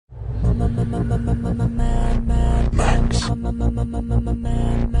My name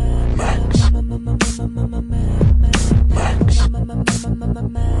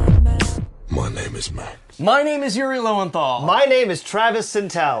is Max. My name is Yuri Lowenthal. My name is Travis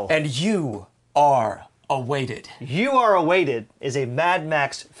Sintel. And you are awaited. You Are Awaited is a Mad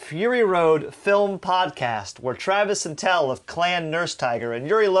Max Fury Road film podcast where Travis Sintel of Clan Nurse Tiger and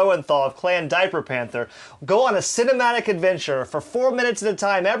Yuri Lowenthal of Clan Diaper Panther go on a cinematic adventure for 4 minutes at a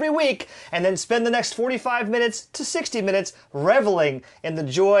time every week and then spend the next 45 minutes to 60 minutes reveling in the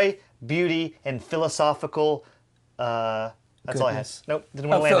joy, beauty, and philosophical... That's all I had. Nope,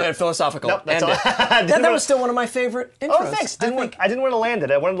 didn't want to land it. Philosophical. Nope, that's all. That was still one of my favorite intros. Oh, thanks. I didn't want to land it.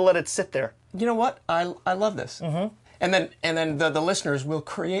 I wanted to let it sit there. You know what? I love this. Mm-hmm. And then the listeners will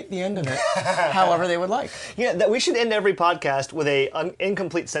create the end of it however they would like. Yeah, that we should end every podcast with a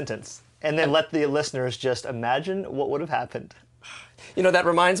incomplete sentence, and then let the listeners just imagine what would have happened. You know, that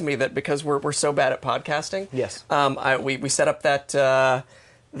reminds me that because we're so bad at podcasting. Yes. We set up that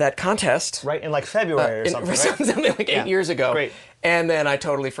contest. Right, in like February or something, right? Something like 8 years ago. Great. And then I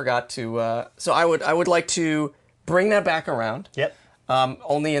totally forgot to... so I would like to bring that back around. Yep.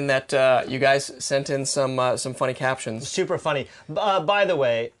 Only in that you guys sent in some funny captions. Super funny. By the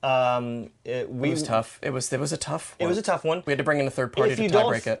way, it was tough. It was a tough one. It was a tough one. We had to bring in a third party to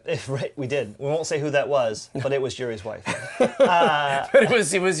tie-break it. Right, we did. We won't say who that was, but it was Yuri's wife. But it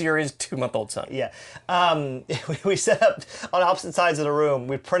was Yuri's 2-month-old son. Yeah. We set up on opposite sides of the room.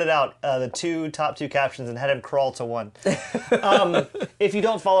 We printed out the top two captions and had him crawl to one. If you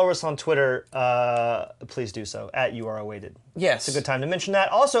don't follow us on Twitter, please do so, at You Are Awaited. Yes. It's a good time to mention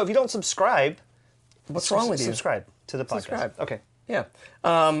that. Also, if you don't subscribe... What's wrong with you? Subscribe to the podcast. Subscribe. Okay. Yeah.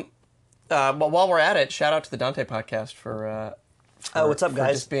 But while we're at it, shout out to the Dante podcast for what's up, for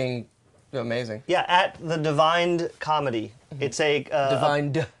guys? just being amazing. Yeah, at the Divined Comedy. It's a...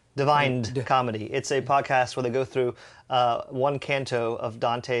 Divined Comedy. It's a podcast where they go through one canto of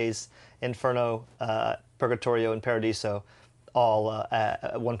Dante's Inferno, Purgatorio, and Paradiso, all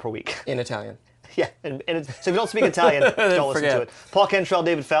one per week. In Italian. Yeah, so if you don't speak Italian, don't listen to it. Paul Cantrell,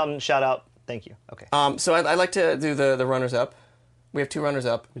 David Fountain, shout out. Thank you. Okay. So I'd like to do the runners up. We have 2 runners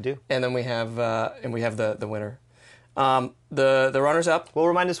up. We do. And then we have the winner. The runners up. Well,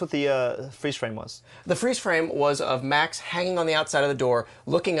 remind us what the freeze frame was. The freeze frame was of Max hanging on the outside of the door,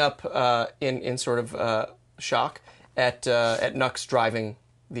 looking up in sort of shock at Nux driving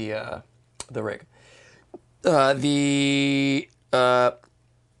the rig. The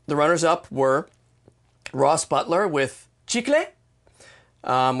runners up were Ross Butler with Chicle,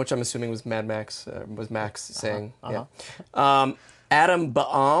 which I'm assuming was Mad Max, was Max saying. Yeah. Adam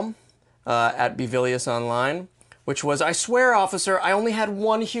Baum at Bevilius Online, which was, I swear, officer, I only had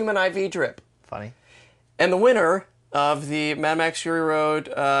one human IV drip. Funny. And the winner of the Mad Max Fury Road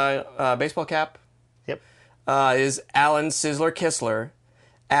baseball cap is Alan Sizzler Kistler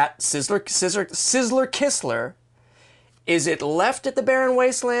at Sizzler Kistler. Is it left at the barren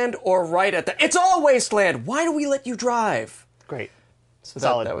wasteland or right at the... It's all wasteland! Why do we let you drive? Great. So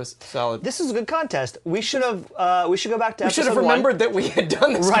solid. That was solid. This is a good contest. We should have. We should go back to episode 1. We should have remembered that we had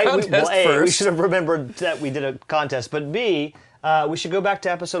done this contest A, first. we should have remembered that we did a contest. But B, we should go back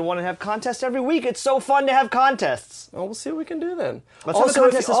to episode 1 and have contests every week. It's so fun to have contests. Well, we'll see what we can do then. Let's have a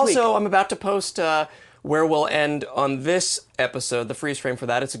contest this week. I'm about to post where we'll end on this episode, the freeze frame for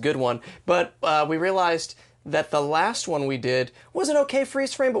that. It's a good one. But we realized that the last one we did was an okay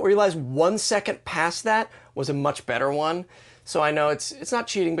freeze frame, but we realized 1 second past that was a much better one. So I know it's not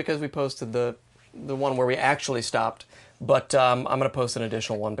cheating because we posted the one where we actually stopped, but I'm going to post an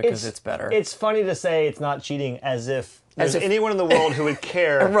additional one because it's better. It's funny to say it's not cheating as if there's anyone in the world who would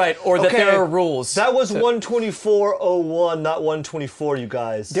care. Right, or that there are rules. That was 124.01, not 124, you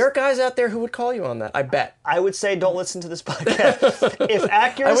guys. There are guys out there who would call you on that, I bet. I would say don't listen to this podcast. If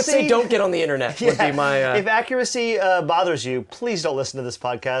accuracy... I would say don't get on the internet would be my... If accuracy bothers you, please don't listen to this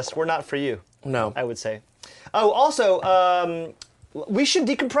podcast. We're not for you. No. I would say. Oh, also, we should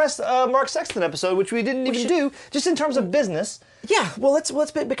decompress Mark Sexton episode, which we didn't even do, just in terms of business. Yeah, well, let's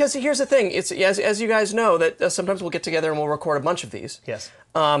because here's the thing. It's as you guys know that sometimes we'll get together and we'll record a bunch of these. Yes.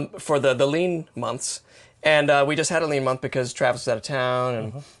 For the lean months, and we just had a lean month because Travis was out of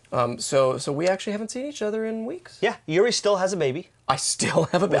town, and so we actually haven't seen each other in weeks. Yeah, Yuri still has a baby. I still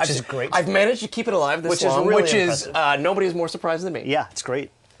have a baby, which is great. I've managed to keep it alive this long, which is nobody is more surprised than me. Yeah, it's great.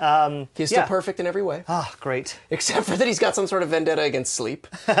 He's still perfect in every way. Ah, great. Except for that he's got some sort of vendetta against sleep.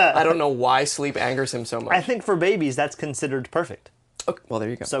 I don't know why sleep angers him so much. I think for babies, that's considered perfect. Okay, well, there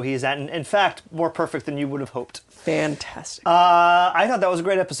you go. So he's, in fact, more perfect than you would have hoped. Fantastic. I thought that was a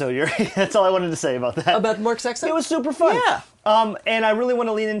great episode, Yuri. That's all I wanted to say about that. About Mark Sexton? It was super fun. Yeah. And I really want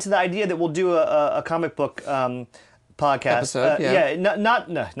to lean into the idea that we'll do a comic book podcast. Episode, yeah. Not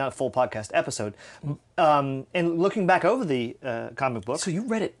a full podcast, episode. And looking back over the comic book. So you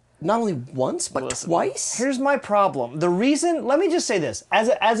read it not only once, but twice? Here's my problem. Let me just say this,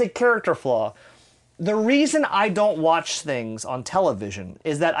 as a character flaw, the reason I don't watch things on television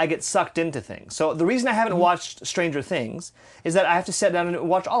is that I get sucked into things. So the reason I haven't watched Stranger Things is that I have to sit down and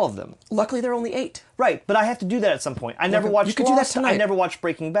watch all of them. Luckily, there are only 8. Right, but I have to do that at some point. I never watched You could do that Lost. tonight. I never watched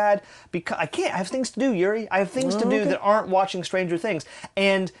Breaking Bad because I can't. I have things to do, Yuri. I have things to do that aren't watching Stranger Things,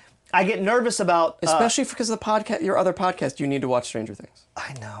 and I get nervous about. Especially because of the podcast, your other podcast, you need to watch Stranger Things.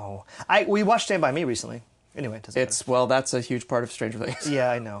 I know. We watched Stand By Me recently. Anyway, it doesn't matter. Well, that's a huge part of Stranger Things. Yeah,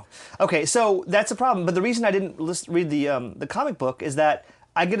 I know. Okay, so that's a problem. But the reason I didn't read the comic book is that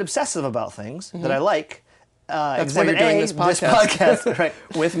I get obsessive about things that I like. That's why you're doing this podcast. Right.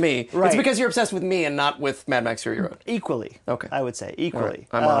 With me. Right. It's because you're obsessed with me and not with Mad Max Fury Road. Equally. Okay. I would say equally.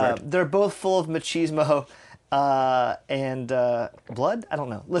 All right. I'm honored. They're both full of machismo and blood. I don't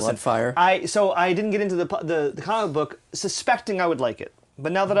know. Listen, Blood, fire. So I didn't get into the comic book suspecting I would like it.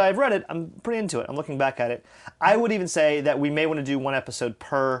 But now that I've read it, I'm pretty into it. I'm looking back at it. I would even say that we may want to do one episode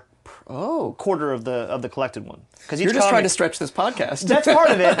per quarter of the collected one. Because You're just trying to stretch this podcast. That's part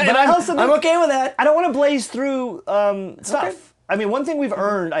of it. But I also I'm okay with that. I don't want to blaze through stuff. Okay. I mean, one thing we've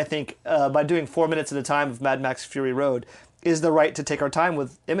earned, I think, by doing 4 minutes at a time of Mad Max Fury Road is the right to take our time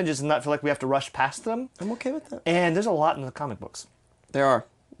with images and not feel like we have to rush past them. I'm okay with that. And there's a lot in the comic books. There are.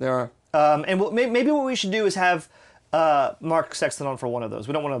 And maybe what we should do is have Mark Sexton on for one of those.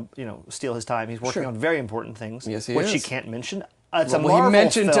 We don't want to, steal his time. He's working on very important things. Yes, he which is. he can't mention. It's a Well, Marvel he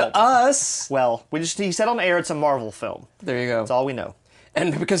mentioned film. to us. Well, he said on air it's a Marvel film. There you go. That's all we know.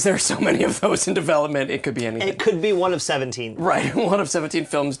 And because there are so many of those in development, it could be anything. It could be one of 17. Right, one of 17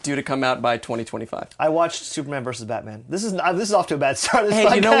 films due to come out by 2025. I watched Superman versus Batman. This is off to a bad start. This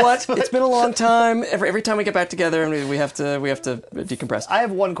Hey, you know podcast. what? It's been a long time. Every time we get back together, and we have to decompress. I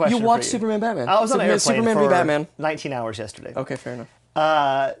have one question. You watched for you. Superman Batman. I was on an airplane Superman for v Batman. 19 hours yesterday. Okay, fair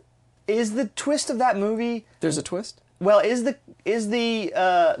enough. Is the twist of that movie? There's a twist. Well, is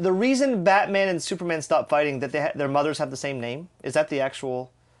the reason Batman and Superman stop fighting that their mothers have the same name? Is that the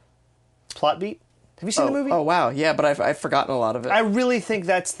actual plot beat? Have you seen the movie? Oh wow, yeah, but I've forgotten a lot of it. I really think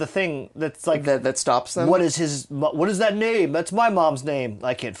that's the thing. That's like that stops them. What is that name? That's my mom's name.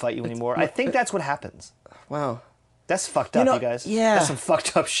 I can't fight you anymore. I think that's what happens. Wow, That's fucked up, you guys. Yeah, That's some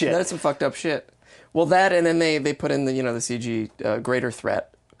fucked up shit. That's some fucked up shit. Well, that and then they put in the the CG greater threat.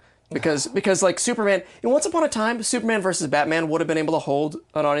 Because like Superman, Once Upon a Time, Superman versus Batman would have been able to hold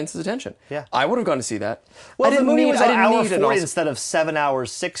an audience's attention. Yeah. I would have gone to see that. Well, I if the didn't movie need, was I an didn't hour need 40 also- instead of 7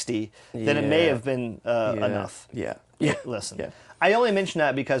 hours 60, then it may Yeah. have been enough. Yeah. Listen, Yeah. I only mention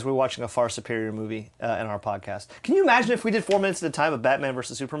that because we're watching a far superior movie in our podcast. Can you imagine if we did 4 minutes at a time of Batman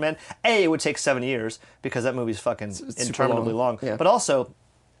versus Superman? A, it would take 7 years because that movie's fucking super interminably long. Yeah. But also,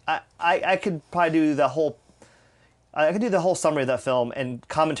 I could probably do the whole. I could do the whole summary of that film and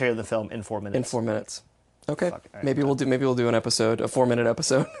commentary of the film in 4 minutes. In 4 minutes. Okay. Fuck, all right. Maybe we'll do an episode, a 4-minute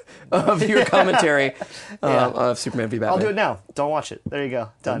episode of your commentary of Superman v Batman. I'll do it now. Don't watch it. There you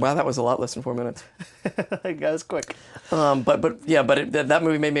go. Done. Wow, that was a lot less than 4 minutes. That was quick. That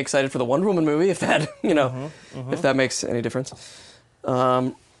movie made me excited for the Wonder Woman movie. If that if that makes any difference.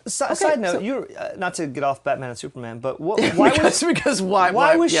 Side note, you not to get off Batman and Superman, but why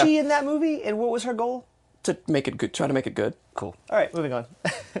why was yeah. she in that movie and what was her goal? To make it good, try to make it good. Cool. All right, moving on.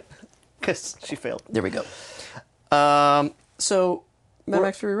 Because she failed. There we go. So Mad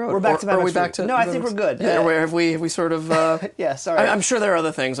Max Fury Road. We're back to Mad Are Max we Fury. back to? No, I think we're good. Yeah, have we sort of? Yeah, sorry. I'm sure there are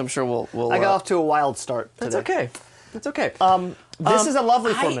other things. I'm sure we'll. I got off to a wild start That's today. okay. That's okay. This is a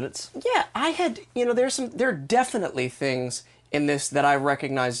lovely 4 minutes. Yeah, I had. There are definitely things in this that I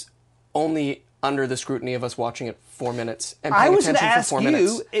recognize only under the scrutiny of us watching it 4 minutes and I paying was going to attention ask for 4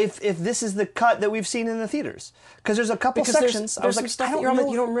 minutes. you if this is the cut that we've seen in the theaters. Because there's a couple Because sections. there's I was some like, stuff I that don't know.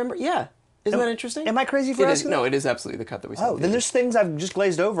 you don't remember. Yeah, isn't that interesting? Am I crazy for It is, asking no, that? it is absolutely the cut that we saw. Oh, then there's things I've just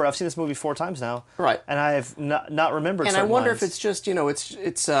glazed over. I've seen this movie 4 times now. Right. And I've not remembered And I certain wonder lines. if it's just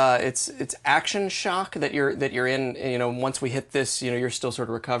it's action shock that you're in. Once we hit this, you're still sort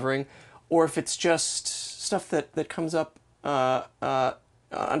of recovering, or if it's just stuff that comes up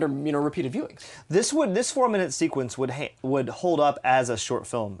under repeated viewings. This 4 minute sequence would hold up as a short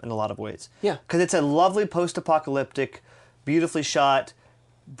film in a lot of ways. Yeah. Because it's a lovely post-apocalyptic, beautifully shot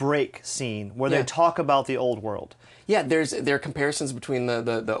break scene where Yeah. they talk about the old world. Yeah, there are comparisons between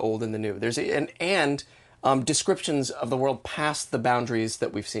the old and the new. descriptions of the world past the boundaries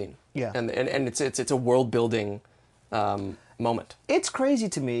that we've seen. Yeah. And it's a world building moment. It's crazy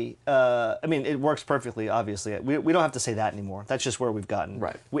to me. I mean, it works perfectly, obviously. We don't have to say that anymore. That's just where we've gotten.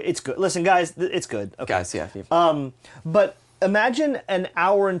 Right. It's good. Listen, guys, it's good. Okay. Guys, yeah. But imagine an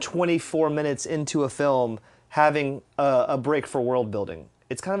hour and 24 minutes into a film having a break for world building.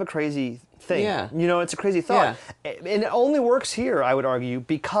 It's kind of a crazy thing. Yeah. You know, it's a crazy thought. And it only works here, I would argue,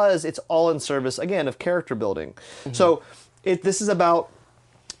 because it's all in service, again, of character building. Mm-hmm. So this is about...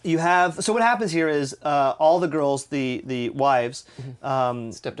 So what happens here is all the girls, the wives,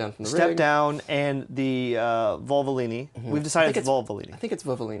 Step down from the step rig. down, and the Volvolini. We've decided it's Volvolini. I think it's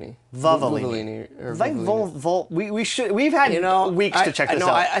Vovolini. Volvolini. Or Like Vovolini. we've had weeks to check this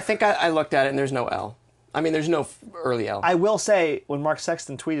out. I think I looked at it and there's no L. I mean, there's no early L. I will say, when Mark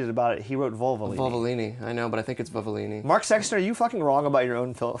Sexton tweeted about it, he wrote Volvolini. Vovolini. I know, but I think it's Vovolini. Mark Sexton, are you fucking wrong about your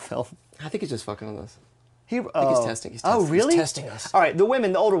own film? I think he's just fucking with us. I think he's testing. He's Oh, testing. really? He's testing us. All right, the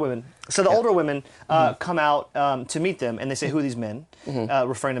older women. So the older women come out to meet them, and they say, "Who are these men?"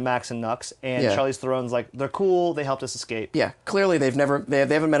 Referring to Max and Nux. And Yeah. Charlize Theron's like, "They're cool. They helped us escape." Yeah, clearly they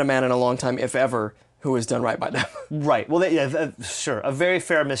haven't met a man in a long time, if ever, who has done right by them. Right. Well, sure. A very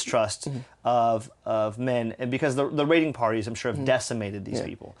fair mistrust of men, and because the rating parties, I'm sure, have decimated these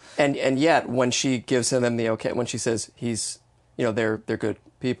people. And yet, when she gives them the okay, when she says they're good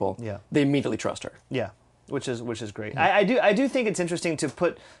people, Yeah. they immediately trust her. Yeah. Which is great. I do think it's interesting to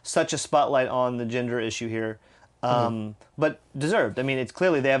put such a spotlight on the gender issue here, but deserved. I mean, it's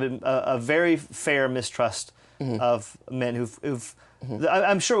clearly they have a very fair mistrust of men who've.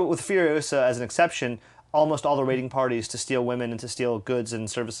 I'm sure with Furiosa as an exception, almost all the rating parties to steal women and to steal goods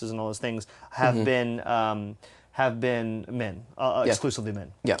and services and all those things have been men, exclusively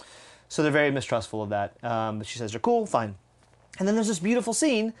men. Yeah. So they're very mistrustful of that. But she says they're cool, fine. And then there's this beautiful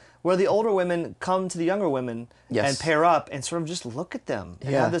scene where the older women come to the younger women and pair up and sort of just look at them.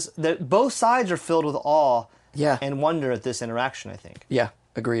 And have this, both sides are filled with awe and wonder at this interaction, I think. Yeah,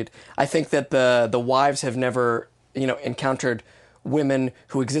 agreed. I think that the wives have never, encountered women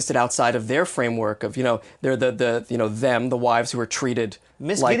who existed outside of their framework of, they're the wives who are treated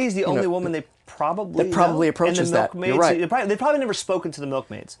Miss like, Giddy's the only woman they probably approaches and the that. milkmaids, You're right. They've probably never spoken to the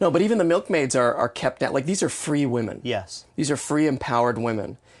milkmaids. No, but even the milkmaids are kept down. Like, these are free women. Yes. These are free, empowered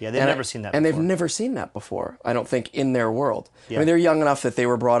women. Yeah, they've never seen that and before. they've never seen that before, I don't think, in their world. Yeah. I mean, they're young enough that they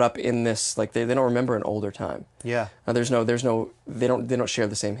were brought up in this, like, they don't remember an older time. Yeah. They don't share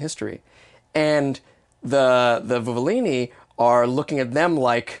the same history. And the Vovolini are looking at them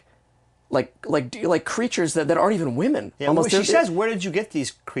like creatures that aren't even women. Yeah, well, she says, "Where did you get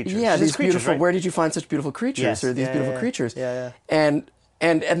these creatures?" Yeah, these creatures, beautiful. right? Where did you find such beautiful creatures? Yes. Or these beautiful creatures? Yeah. And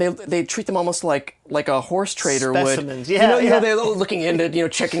they treat them almost like a horse trader Specimens. would. Yeah, They're looking into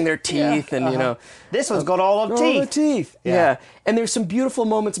checking their teeth and This one's got all the all teeth. the teeth. Yeah. And there's some beautiful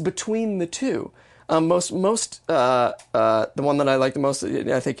moments between the two. The one that I like the most,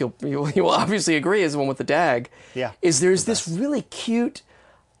 I think you will obviously agree, is the one with the dag. Yeah. There's this really cute,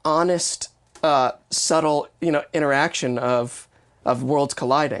 honest, subtle, interaction of worlds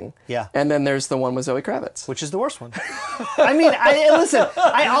colliding. Yeah. And then there's the one with Zoe Kravitz. Which is the worst one. I mean, listen.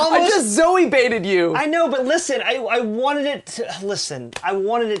 I just Zoe baited you. I know, but listen. I wanted it to listen. I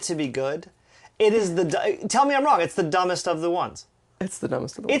wanted it to be good. It is tell me I'm wrong. It's the dumbest of the ones. It's the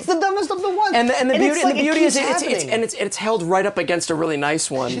dumbest of the It's the dumbest of the ones. And the beauty is it's it's held right up against a really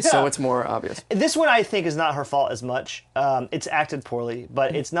nice one, so it's more obvious. This one I think is not her fault as much. It's acted poorly,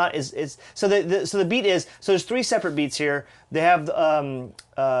 but it's not so the beat is there's three separate beats here. They have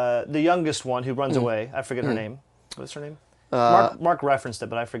the youngest one who runs away. I forget her name. What's her name? Mark referenced it,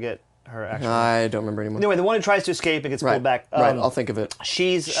 but I forget her actual name. I don't remember anymore. Anyway, the one who tries to escape and gets pulled back. Right, I'll think of it.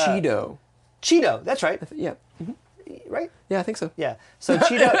 She's Cheeto. Cheeto. That's right. Yeah. Right. Yeah, I think so. Yeah. So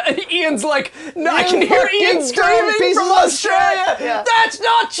Cheeto. Ian's like, no, I can hear Ian screaming pieces from of Australia. Yeah. That's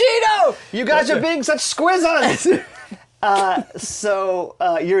not Cheeto. You guys are being such squizzons. So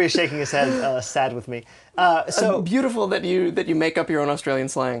Yuri is shaking his head, sad with me. So beautiful that you make up your own Australian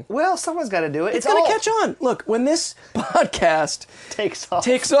slang. Well, someone's got to do it. It's going to catch on. Look, when this podcast takes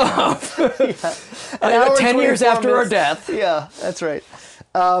off, 10 years after our death. Yeah, that's right.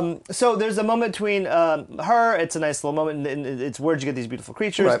 So there's a moment between her. It's a nice little moment. And it's where'd you get these beautiful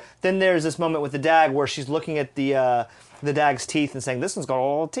creatures? Right. Then there's this moment with the dag where she's looking at the dag's teeth and saying, "This one's got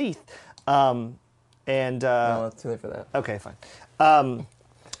all the teeth." No, it's too late for that. Okay, fine.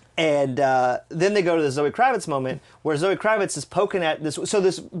 And then they go to the Zoe Kravitz moment where Zoe Kravitz is poking at this. So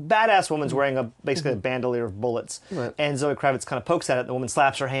this badass woman's wearing basically a bandolier of bullets. Right. And Zoe Kravitz kind of pokes at it. The woman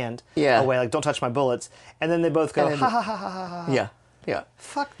slaps her hand Yeah. away, like, "Don't touch my bullets." And then they both go, "Ha ha ha ha ha ha." Yeah. Yeah.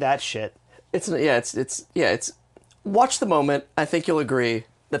 Fuck that shit. It's watch the moment. I think you'll agree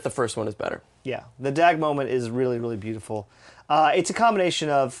that the first one is better. Yeah, the Dag moment is really, really beautiful. It's a combination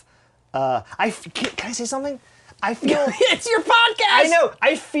of. Can I say something? I feel It's your podcast. I know.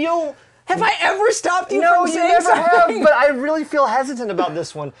 I feel. Have I ever stopped you No, from you saying never something? have. But I really feel hesitant about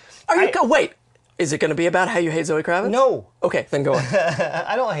this one. Wait, is it going to be about how you hate Zoe Kravitz? No, Okay, then go on.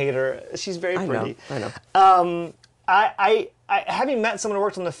 I don't hate her. She's very pretty. I know. I having met someone who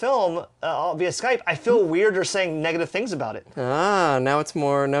worked on the film via Skype, I feel weirder saying negative things about it. Now it's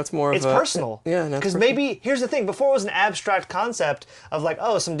more. It's of a, personal. Yeah, because maybe here's the thing. Before it was an abstract concept of like,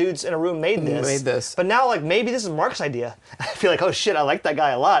 oh, some dudes in a room made this. But now, like, maybe this is Mark's idea. I feel like, oh shit, I like that guy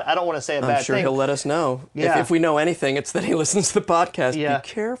a lot. I don't want to say a bad I'm sure thing. he'll let us know. Yeah. If we know anything, it's that he listens to the podcast. Yeah. Be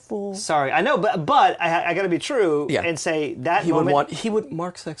careful. Sorry, I know, but I got to be true and say that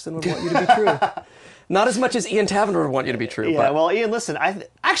Mark Sexton would want you to be true. Not as much as Ian Taverner would want you to be true. Yeah, but well, Ian, listen.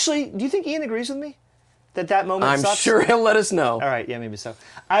 Actually, do you think Ian agrees with me that moment I'm sucks? sure he'll let us know. All right, yeah, maybe so.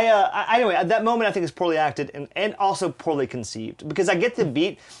 Anyway, that moment I think is poorly acted and also poorly conceived because I get the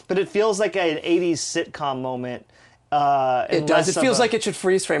beat, but it feels like an '80s sitcom moment. It does. It feels like it should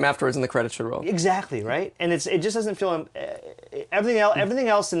freeze frame afterwards, and the credits should roll. Exactly right, and it just doesn't feel. Everything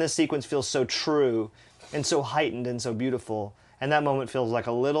else in this sequence feels so true, and so heightened and so beautiful, and that moment feels like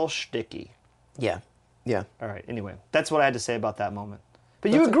a little shticky. Yeah. Yeah. All right. Anyway, that's what I had to say about that moment. But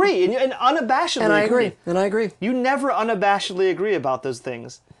you agree, and unabashedly And I agree. And I agree. You never unabashedly agree about those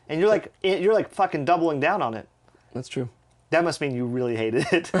things, and you're like fucking doubling down on it. That's true. That must mean you really hated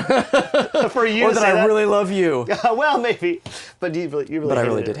it. For you, Or to that say I really love you. well, maybe, but you really. But I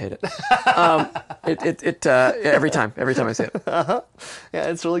hated really it. did hate it. Every time I say it. Yeah,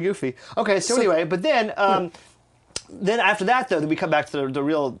 it's really goofy. Okay, so anyway, but then. Then after that, though, we come back to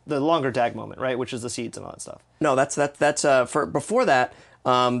the longer Dag moment, right? Which is the seeds and all that stuff. No, that's for before that.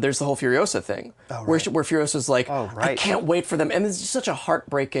 There's the whole Furiosa thing, where Furiosa's like, I can't wait for them, and it's just such a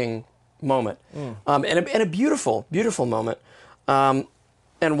heartbreaking moment, and a beautiful, beautiful moment, and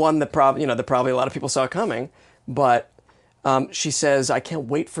one that probably a lot of people saw coming, but she says, I can't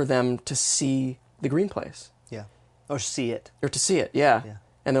wait for them to see the green place. Yeah, or see it. Yeah.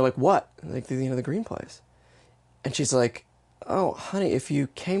 And they're like, what? Like the green place. And she's like, oh, honey, if you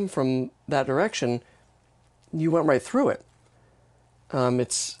came from that direction, you went right through it.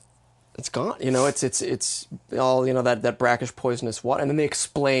 It's gone. It's all, that brackish, poisonous water. And then they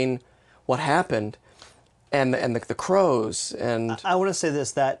explain what happened and the crows. And I want to say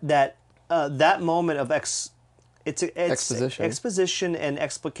this, that moment of exposition and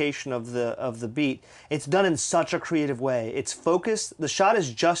explication of the beat, it's done in such a creative way. It's focused. The shot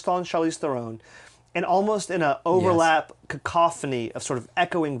is just on Charlize Theron. And almost in an overlap cacophony of sort of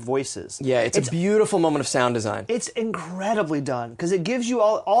echoing voices. Yeah, it's a beautiful moment of sound design. It's incredibly done because it gives you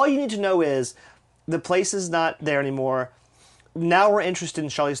all you need to know is the place is not there anymore. Now we're interested in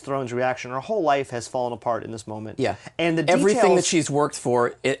Charlize Theron's reaction. Her whole life has fallen apart in this moment. Yeah, and the everything that she's worked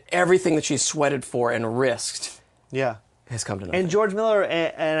for, everything that she's sweated for and risked. Yeah. Has come to nothing. And George Miller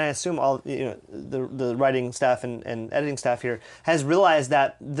and I assume all the writing staff and editing staff here has realized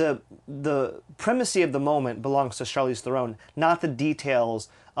that the primacy of the moment belongs to Charlize Theron, not the details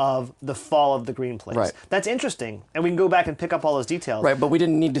of the fall of the green place. Right. That's interesting, and we can go back and pick up all those details. Right, but we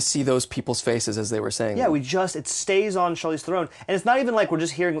didn't need to see those people's faces as they were saying. Yeah, it stays on Charlize Theron, and it's not even like we're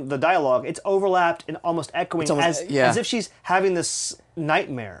just hearing the dialogue. It's overlapped and almost echoing as if she's having this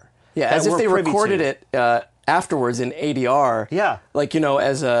nightmare. Yeah, as if they recorded it. Afterwards in ADR, like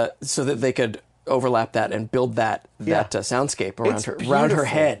so that they could overlap that and build that soundscape around her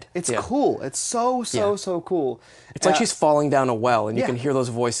head. It's cool. It's so cool. It's like she's falling down a well, and you can hear those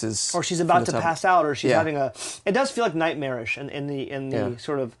voices. Or she's about to pass out, or she's having a. It does feel like nightmarish in the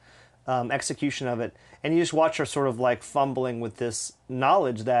sort of execution of it, and you just watch her sort of like fumbling with this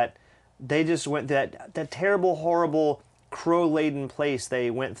knowledge that they just went that terrible, horrible, crow-laden place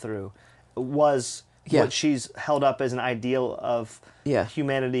they went through was. What she's held up as an ideal of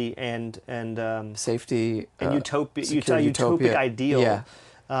humanity and safety and utopic ideal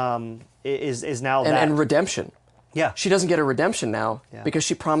is now and redemption. Yeah, she doesn't get a redemption now because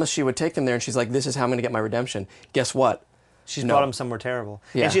she promised she would take them there, and she's like, "This is how I'm going to get my redemption." Guess what? She's brought them somewhere terrible.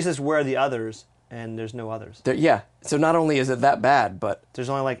 Yeah. And she says, "Where are the others?" And there's no others. So not only is it that bad, but there's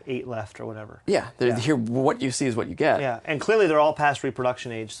only like 8 left or whatever. Yeah. Here, what you see is what you get. Yeah, and clearly they're all past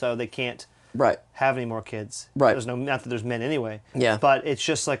reproduction age, so they can't. Have any more kids? Right. There's not that there's men anyway. Yeah. But it's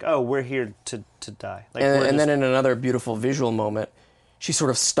just like, oh, we're here to die. Like, and then in another beautiful visual moment, she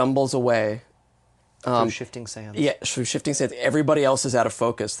sort of stumbles away. Through shifting sands. Yeah, through shifting sands. Everybody else is out of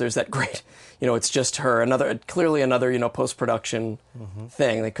focus. There's that great, it's just her. Clearly another, post-production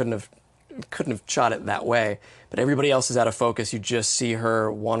thing. They couldn't have couldn't have shot it that way. But everybody else is out of focus. You just see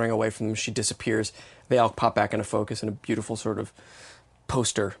her wandering away from them. She disappears. They all pop back into focus in a beautiful sort of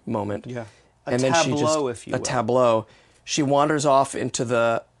poster moment. Yeah. And A then she tableau, just, if you will. A tableau. She wanders off into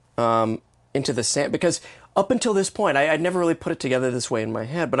the sand, because up until this point, I'd never really put it together this way in my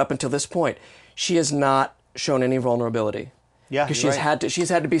head, but up until this point, she has not shown any vulnerability. Yeah, because you're she's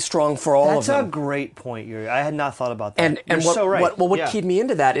had to be strong for all of them. That's a great point, Yuri. I had not thought about that. And You're what, so right. what keyed me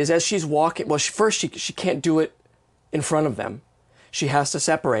into that is as she's walking, well, she can't do it in front of them. She has to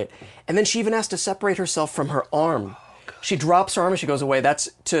separate. And then she even has to separate herself from her arm. She drops her arm and she goes away. That's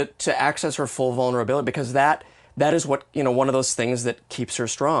to access her full vulnerability, because that is what, one of those things that keeps her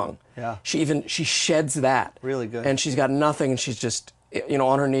strong. Yeah. She sheds that. Really good. And she's got nothing, and she's just,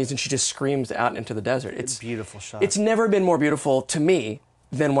 on her knees, and she just screams out into the desert. It's a beautiful shot. It's never been more beautiful to me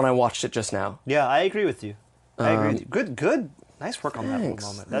than when I watched it just now. Yeah, I agree with you. Good. Nice work on that Thanks.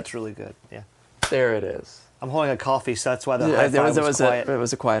 moment. That's really good. Yeah. There it is. I'm holding a coffee, so that's why the high five was quiet. It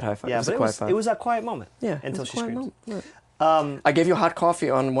was a quiet high five. Yeah, it was a quiet moment. Yeah, until she screams. I gave you hot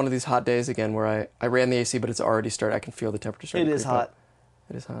coffee on one of these hot days again, where I ran the AC, but it's already started. I can feel the temperature starting. It to is creep hot. up.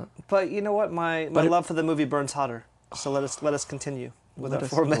 It is hot. But you know what? My love for the movie burns hotter. So let us continue with our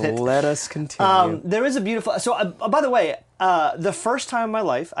 4 minutes. Let us continue. There is a beautiful. So by the way, the first time in my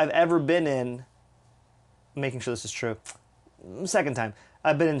life I've ever been in. Making sure this is true. Second time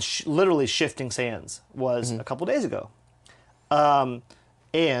I've been in literally shifting sands was a couple days ago, and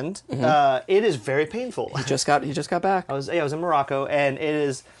it is very painful. He just got back. I was in Morocco, and it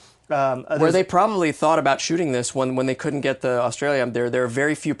is where they probably thought about shooting this when they couldn't get the Australia. There are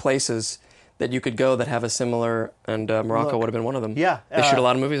very few places that you could go that have a similar, and Morocco would have been one of them. Yeah, they shoot a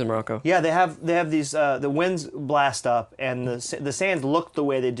lot of movies in Morocco. Yeah, they have these the winds blast up, and the sands look the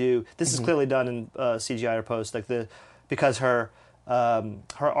way they do. This is clearly done in CGI or post, because her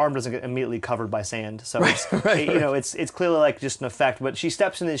arm doesn't get immediately covered by sand, so it's clearly like just an effect. But she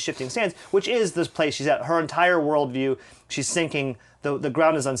steps into these shifting sands, which is this place she's at. Her entire worldview, she's sinking. The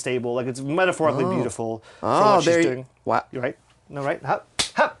ground is unstable. Like, it's metaphorically beautiful for what she's doing. Wow. You're right. No, right. Hop,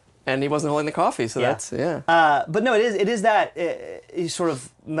 hop. And he wasn't holding the coffee, so that's but no, it is that sort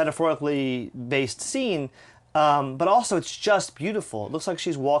of metaphorically based scene, but also it's just beautiful. It looks like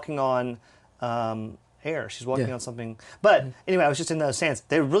she's walking on air. She's walking on something. But anyway, I was just in those sands.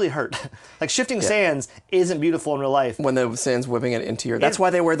 They really hurt. Like, shifting sands isn't beautiful in real life. When the sand's whipping it into your... That's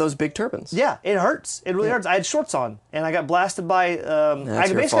why they wear those big turbans. Yeah, it hurts. It really hurts. I had shorts on, and I got blasted by...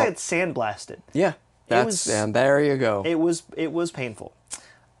 I basically got sand blasted. Yeah. And there you go. It was painful.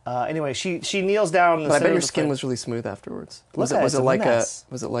 Anyway, she kneels down. But I bet your skin was really smooth afterwards. Was it like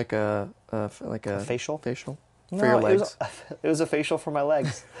a facial? Facial for your legs? It was a facial for my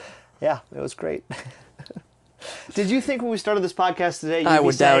legs. Yeah, it was great. Did you think when we started this podcast today, that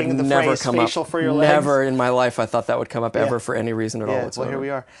would never phrase come facial up. for your legs? Never in my life I thought that would come up ever for any reason at all whatsoever. Well,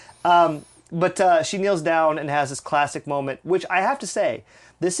 here we are. But she kneels down and has this classic moment, which I have to say,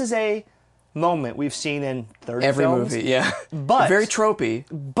 this is a moment we've seen in 30 every films. movie, yeah. But very tropey.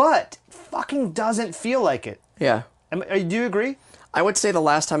 But fucking doesn't feel like it. Yeah. Do you agree? I would say the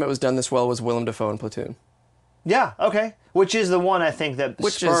last time it was done this well was Willem Dafoe in Platoon. Yeah, okay. Which is the one, I think, that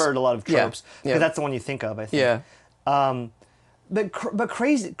spurred a lot of tropes. Because that's the one you think of, I think. Yeah. But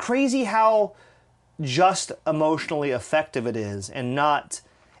crazy how just emotionally effective it is, and not...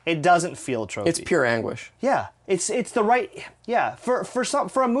 It doesn't feel tropey. It's pure anguish. Yeah, it's the right... Yeah, for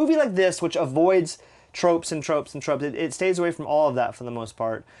a movie like this, which avoids tropes and tropes and tropes, it stays away from all of that for the most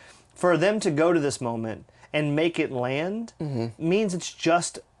part. For them to go to this moment and make it land means it's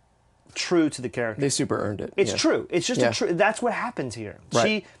just true to the character. They super earned it. It's true. It's just a true... That's what happens here. Right.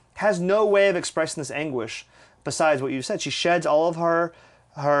 She has no way of expressing this anguish besides what you said. She sheds all of her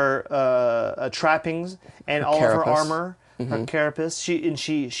trappings and all of her armor, her carapace.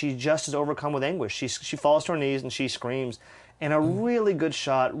 She just is overcome with anguish. She falls to her knees and she screams. And a really good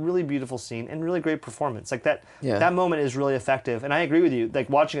shot, really beautiful scene, and really great performance. Like that moment is really effective. And I agree with you. Like,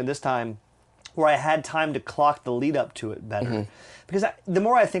 watching it this time, where I had time to clock the lead up to it better. Because the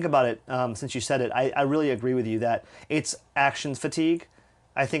more I think about it, since you said it, I really agree with you that it's action fatigue,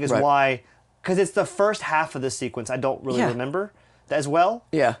 I think is why, because it's the first half of this sequence I don't really remember as well.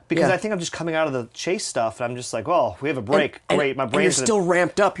 Yeah. Because I think I'm just coming out of the chase stuff, and I'm just like, oh, we have a break. Great, my brain's... you're still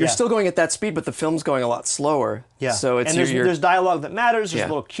ramped up. You're still going at that speed, but the film's going a lot slower. Yeah. So it's... And there's dialogue that matters, there's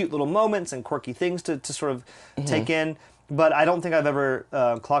little cute little moments and quirky things to sort of take in, but I don't think I've ever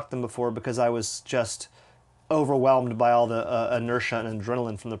clocked them before because I was just overwhelmed by all the inertia and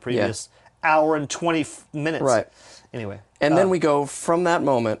adrenaline from the previous hour and 20 minutes. Right. Anyway. And then we go from that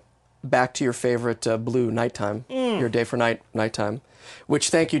moment back to your favorite blue nighttime, your day for nighttime. Which,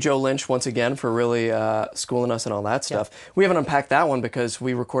 thank you, Joe Lynch, once again, for really schooling us and all that stuff. We haven't unpacked that one because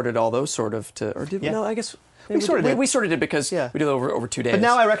we recorded all those sort of no, I guess we sort of did because we did it over 2 days. But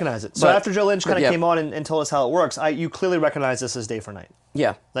now I recognize it. So after Joe Lynch kind of came on and told us how it works, you clearly recognize this as day for night.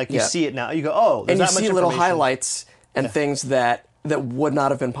 Yeah. Like you see it now. You go, oh, there's and you that much see little information. highlights and things that would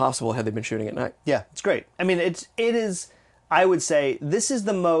not have been possible had they been shooting at night. Yeah, it's great. I mean, it is, I would say, this is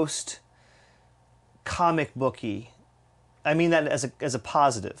the most comic booky. I mean that as a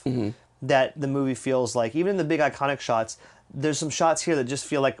positive, that the movie feels like, even in the big iconic shots, there's some shots here that just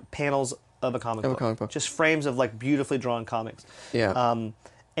feel like panels of a comic book. Just frames of like beautifully drawn comics. Yeah.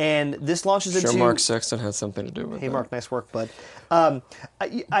 And this launches into... Sure, Mark Sexton had something to do with it. Hey, Mark, nice work, bud.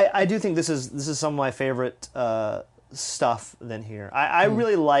 I do think this is some of my favorite stuff than here. I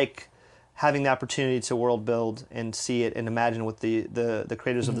really like having the opportunity to world build and see it and imagine what the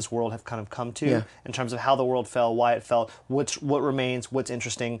creators of this world have kind of come to in terms of how the world fell, why it fell, what remains, what's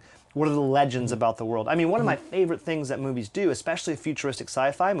interesting, what are the legends about the world. I mean, one of my favorite things that movies do, especially futuristic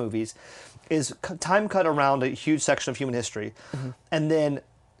sci-fi movies, is time cut around a huge section of human history and then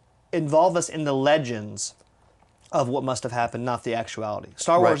involve us in the legends of what must have happened, not the actuality.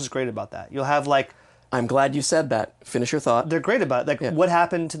 Star Wars is great about that. You'll have like... I'm glad you said that. Finish your thought. They're great about it. Like, what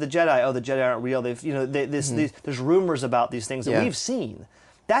happened to the Jedi? Oh, the Jedi aren't real. They've, there's rumors about these things that we've seen.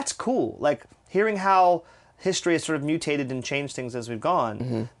 That's cool. Like, hearing how history has sort of mutated and changed things as we've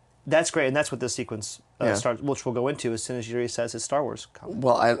gone, that's great. And that's what this sequence starts, which we'll go into as soon as Yuri says his Star Wars comment.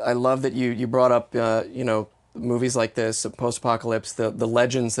 Well, I love that you brought up, movies like this, post-apocalypse, the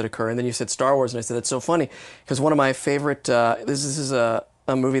legends that occur, and then you said Star Wars, and I said, that's so funny, because one of my favorite, this is a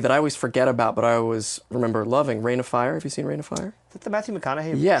movie that I always forget about, but I always remember loving, Reign of Fire. Have you seen Reign of Fire? Is that the Matthew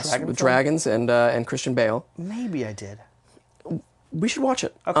McConaughey Yes, with dragons and Christian Bale. Maybe I did. We should watch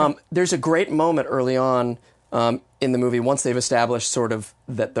it. Okay. There's a great moment early on in the movie, once they've established sort of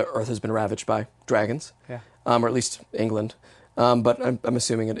that the Earth has been ravaged by dragons, or at least England, but I'm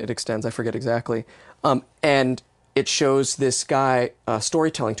assuming it extends, I forget exactly, and it shows this guy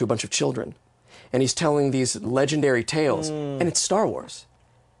storytelling to a bunch of children, and he's telling these legendary tales, and it's Star Wars.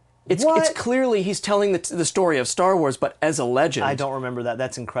 It's clearly he's telling the story of Star Wars, but as a legend. I don't remember that.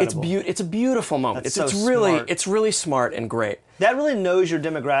 That's incredible. It's a beautiful moment. That's It's really smart and great. That really knows your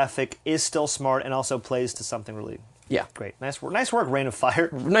demographic, is still smart, and also plays to something really great. Nice work, Reign of Fire.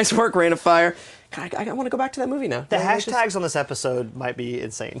 Nice work, Reign of Fire. God, I want to go back to that movie now. The hashtags on this episode might be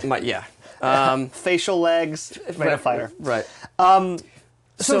insane. Facial legs, Reign of Fire. Right.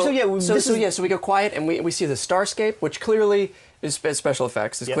 So we go quiet and we see the starscape, which clearly is special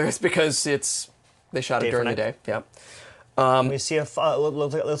effects. It's clear it's because they shot it during the day. Yeah. We see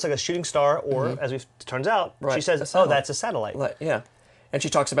looks like a shooting star, or as it turns out, she says, "Oh, that's a satellite." Yeah, and she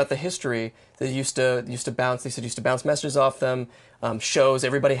talks about the history that used to bounce. They said used to bounce messages off them. Shows.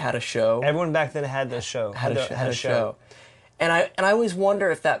 Everybody had a show. Everyone back then had this show. Had a show. And I always wonder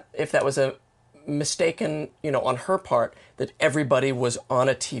if that was a mistaken, on her part, that everybody was on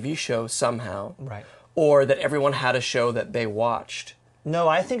a TV show somehow, right? Or that everyone had a show that they watched. No,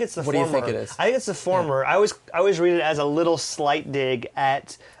 I think it's the former. What do you think it is? I think it's the former. Yeah. I always read it as a little slight dig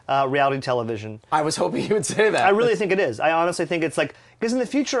at reality television. I was hoping you would say that. I really think it is. I honestly think it's like, because in the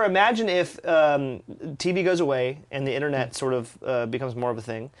future, imagine if TV goes away and the internet sort of becomes more of a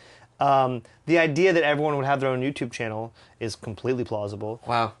thing. The idea that everyone would have their own YouTube channel is completely plausible.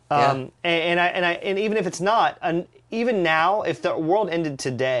 Wow. And even if it's not, even now, if the world ended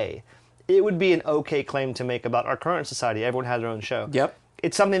today, it would be an okay claim to make about our current society. Everyone has their own show. Yep.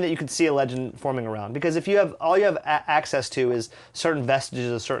 It's something that you could see a legend forming around, because if you have all you have access to is certain vestiges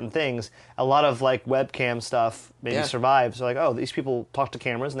of certain things, a lot of like webcam stuff maybe survives. So like, oh, these people talk to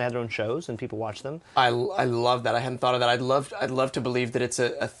cameras and they had their own shows and people watch them. I love that. I hadn't thought of that. I'd love to believe that it's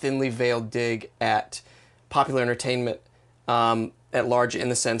a thinly veiled dig at popular entertainment at large, in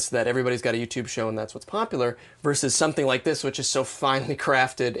the sense that everybody's got a YouTube show and that's what's popular, versus something like this, which is so finely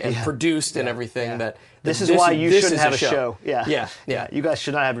crafted and produced and everything that this is why you shouldn't have a show. Yeah. You guys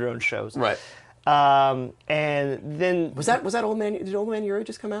should not have your own shows. Right. And then was that Old Man? Did Old Man Yuri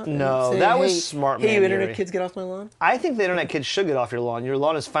just come out? No, that was Smart Man. Hey, you internet Yuri. kids, get off my lawn. I think the internet kids should get off your lawn. Your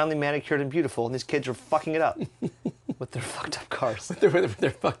lawn is finally manicured and beautiful, and these kids are fucking it up with their fucked up cars. with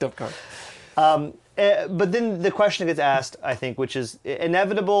their fucked up cars. But then the question gets asked, I think, which is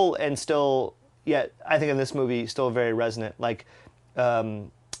inevitable and still, yet I think in this movie still very resonant. Like, the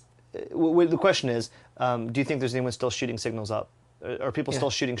question is, do you think there's anyone still shooting signals up? Are people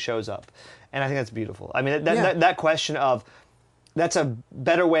still shooting shows up? And I think that's beautiful. I mean, that question of, that's a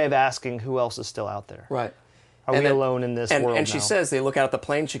better way of asking who else is still out there. Right. Are we alone in this world And she now? says, they look out at the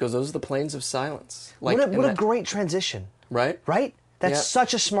plains. She goes, those are the plains of silence. Like, What a great transition. Right? Right? That's Yeah.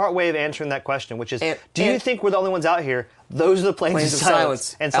 such a smart way of answering that question, which is, do you and- think we're the only ones out here? Those are the plains of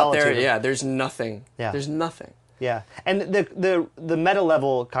silence and out solitude. there. Yeah, there's nothing. Yeah. There's nothing. Yeah. And the meta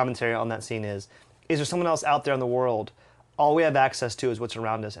level commentary on that scene is there someone else out there in the world? All we have access to is what's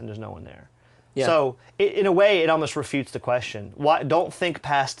around us, and there's no one there. Yeah. So, in a way, it almost refutes the question. Why don't think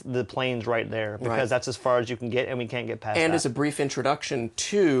past the plains right there, because Right. that's as far as you can get, and we can't get past And that. as a brief introduction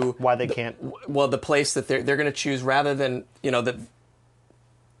to Why they can't. Well, the place that they're going to choose, rather than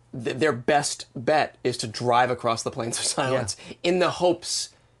their best bet is to drive across the plains of silence in the hopes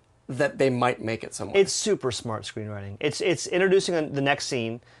that they might make it somewhere. It's super smart screenwriting. It's introducing the next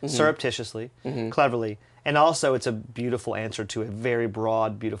scene surreptitiously, cleverly, and also it's a beautiful answer to a very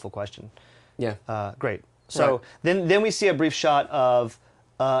broad, beautiful question. Yeah. Great. So Right. then we see a brief shot of,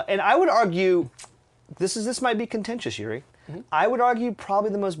 and I would argue, this might be contentious, Yuri. I would argue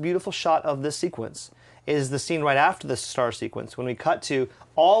probably the most beautiful shot of this sequence is the scene right after the star sequence when we cut to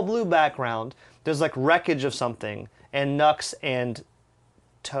all blue background. There's like wreckage of something, and Nux and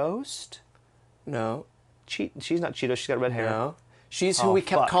Toast. No. She's not Cheeto. She's got red hair. No. She's who Oh, we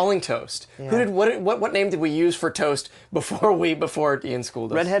kept fuck. calling Toast. Who did what name did we use for Toast before Ian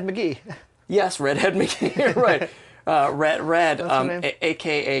schooled us? Redhead McGee. Yes, Redhead McGee. Right. Red. her name?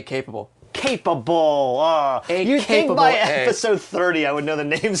 AKA Capable. Capable. You'd think capable by A. episode 30 I would know the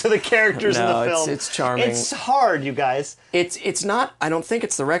names of the characters in No, the film. it's charming. It's hard, you guys. It's not. I don't think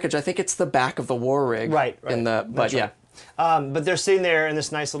it's the wreckage. I think it's the back of the war rig. Right. In the but That's yeah. right. But they're sitting there in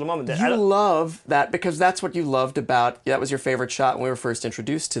this nice little moment. That I You don't- love that because that's what you loved about. That was your favorite shot when we were first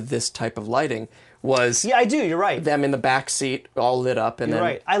introduced to this type of lighting. Was yeah, I do. You're right. them in the back seat, all lit up, and You're then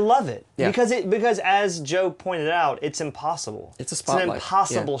right. I love it Yeah. because as Joe pointed out, it's impossible. It's a It's spotlight. an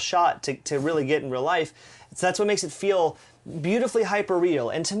impossible shot to really get in real life. So that's what makes it feel beautifully hyper real.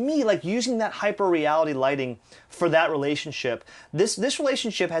 And to me, like using that hyper reality lighting for that relationship, this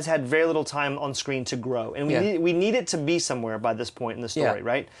relationship has had very little time on screen to grow, and we need it to be somewhere by this point in the story, Yeah.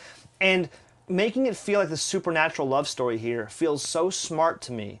 right? And making it feel like the supernatural love story here feels so smart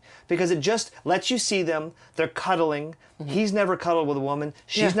to me because it just lets you see them. They're cuddling. He's never cuddled with a woman.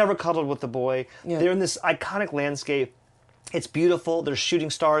 She's Yeah. never cuddled with the boy. Yeah. They're in this iconic landscape. It's beautiful. There's shooting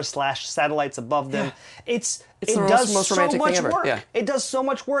stars / satellites above them. It's it the does most so romantic much thing ever. work. Yeah. It does so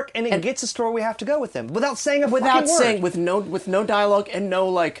much work, and it gets us to where we have to go with them without saying a without fucking saying word. with no dialogue and no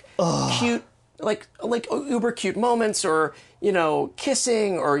like cute like uber cute moments or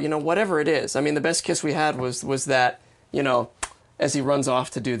kissing or whatever it is. I mean, the best kiss we had was that as he runs off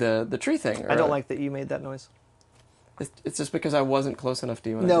to do the tree thing. I don't like that you made that noise. It's just because I wasn't close enough to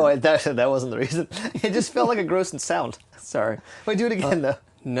you. When I No, did it. that wasn't the reason. It just felt like a gross sound. Sorry. Wait, do it again though.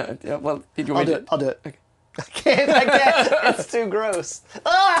 No. Yeah, well, did you I'll want do me it. to? I'll do it. I can't. It's too gross.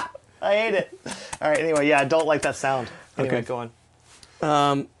 Ah! I hate it. All right. Anyway, yeah, I don't like that sound. Anyway, Okay. go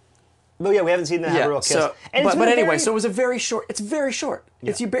on. But yeah, we haven't seen them have a real kiss. So, And it's but been anyway, very- so it was a very short. It's very short.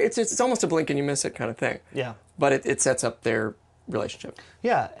 It's almost a blink and you miss it kind of thing. Yeah. But it sets up their relationship.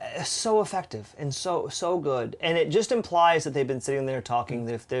 Yeah, so effective and so good, and it just implies that they've been sitting there talking.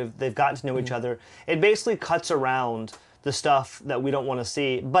 They've gotten to know each other. It basically cuts around the stuff that we don't want to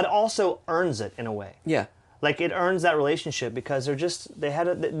see, but also earns it in a way. Yeah. Like it earns that relationship because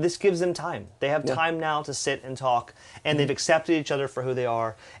this gives them time. They have Yeah. time now to sit and talk, and they've accepted each other for who they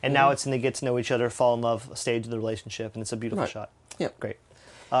are. And now it's in the get to know each other, fall in love stage of the relationship, and it's a beautiful Right. shot. Yeah. Great.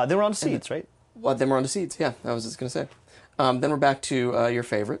 Then we're on to seeds, right? Well, then we're on to seeds. Yeah, I was just gonna say. Then we're back to your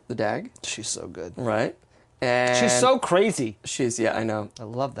favorite, the Dag. She's so good. Right. And She's so crazy. yeah, I know. I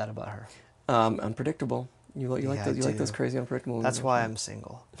love that about her. Unpredictable. You like Yeah, those, you I like those do. crazy unpredictable. That's why I'm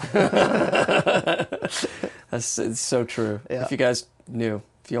single. It's so true. Yeah. If you guys knew,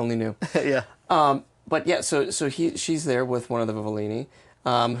 if you only knew. Yeah. But yeah, so she's there with one of the Vivellini,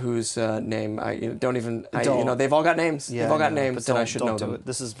 whose name Don't. they've all got names. Yeah, they've all got I know, names, but and I don't- should don't know do them. it.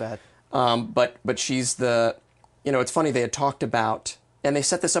 This is bad. But she's the, it's funny, they had talked about, and they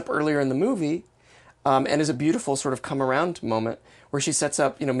set this up earlier in the movie, and is a beautiful sort of come around moment where she sets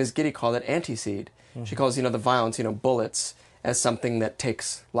up, Ms. Giddy called it anti-seed. She calls, the violence, bullets, as something that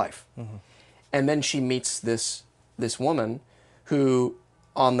takes life. And then she meets this woman who,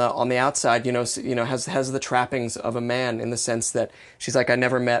 on the outside, has the trappings of a man in the sense that she's like, I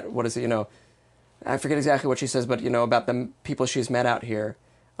never met, what is it, I forget exactly what she says, but, about the people she's met out here.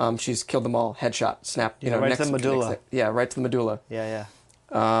 She's killed them all, headshot, snapped, right to the medulla. right to the medulla. Yeah.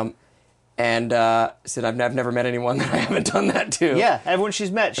 And said, I've never met anyone that I haven't done that to. Yeah, everyone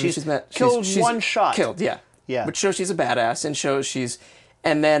she's met, She's killed one shot. Killed, yeah. Yeah. Which shows she's a badass and shows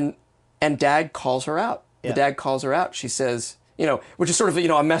and Dag calls her out the dad calls her out. She says, which is sort of,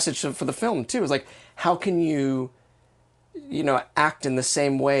 a message for the film too. It's like, how can you, act in the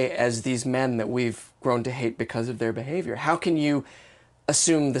same way as these men that we've grown to hate because of their behavior? How can you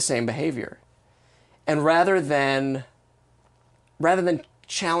assume the same behavior? And rather than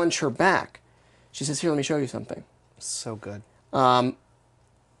challenge her back, she says, here, let me show you something. So good. And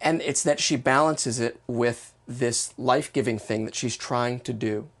it's that she balances it with this life-giving thing that she's trying to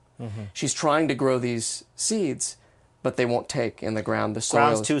do. Mm-hmm. She's trying to grow these seeds, but they won't take in the ground. The soil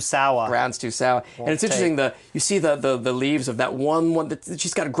Ground's too sour. Ground's too sour. And it's interesting, you see the leaves of that one that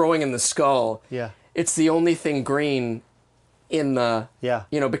she's got growing in the skull. Yeah. It's the only thing green in the,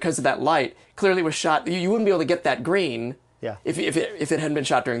 because of that light. Clearly it was shot, you wouldn't be able to get that green. Yeah. If it hadn't been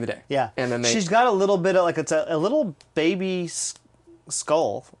shot during the day. Yeah. And then she's got a little bit of, it's a little baby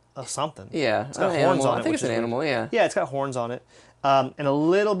skull of something. Yeah. It's got horns on it. I think it's an animal, yeah. Yeah, it's got horns on it. And a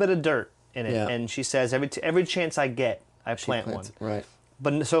little bit of dirt in it. Yeah. And she says, every chance I get, I plant one. Right.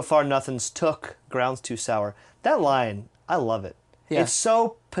 But so far, nothing's took. Ground's too sour. That line, I love it. Yeah. It's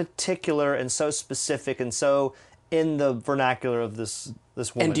so particular and so specific and so in the vernacular of this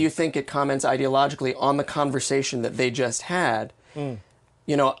woman. And do you think it comments ideologically on the conversation that they just had?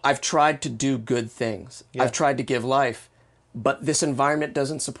 I've tried to do good things. Yeah. I've tried to give life, but this environment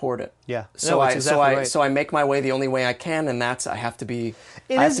doesn't support it. Yeah. So I make my way the only way I can, and that's I have to be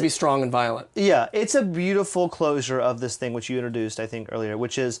strong and violent. Yeah, it's a beautiful closure of this thing which you introduced, I think, earlier,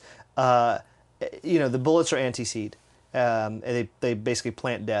 which is, the bullets are anti-seed. And they basically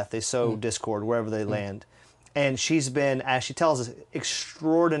plant death. They sow discord wherever they land. And she's been, as she tells us,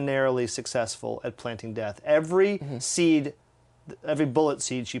 extraordinarily successful at planting death. Every seed, every bullet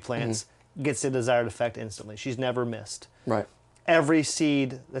seed she plants gets the desired effect instantly. She's never missed. Right. Every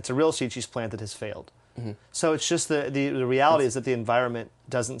seed that's a real seed she's planted has failed. So it's just the reality is that the environment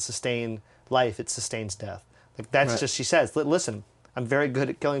doesn't sustain life, it sustains death. That's just, she says, listen, I'm very good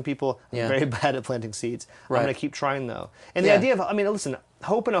at killing people. I'm very bad at planting seeds. Right. I'm going to keep trying, though. And the idea of, listen,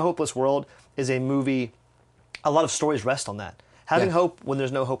 Hope in a Hopeless World is a movie. A lot of stories rest on that. Having hope when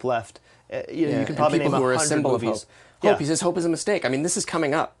there's no hope left. You can probably name 100 movies. Hope. He says hope is a mistake. This is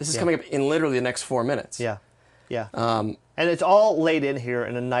coming up. This is coming up in literally the next 4 minutes. Yeah. And it's all laid in here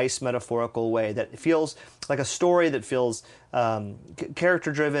in a nice metaphorical way that feels like a story that feels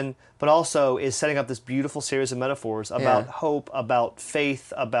character-driven, but also is setting up this beautiful series of metaphors about hope, about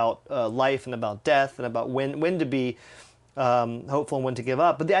faith, about life, and about death, and about when to be hopeful and when to give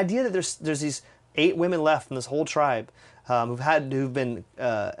up. But the idea that there's these 8 women left from this whole tribe who've had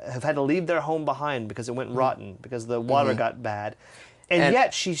to leave their home behind because it went rotten, because the water got bad. And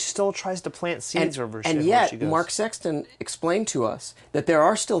yet she still tries to plant seeds over and where she yet goes. Mark Sexton explained to us that there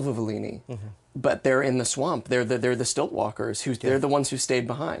are still Vivellini, but they're in the swamp. They're the stilt walkers. They're the ones who stayed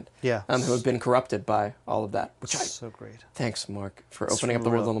behind. Yeah. Who have been corrupted by all of that. So great. Thanks, Mark, for opening up the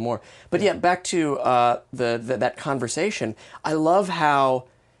world a little more. But back to that conversation. I love how,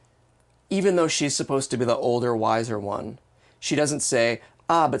 even though she's supposed to be the older, wiser one, she doesn't say,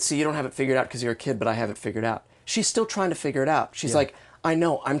 but see, you don't have it figured out because you're a kid, but I have it figured out. She's still trying to figure it out. She's like, I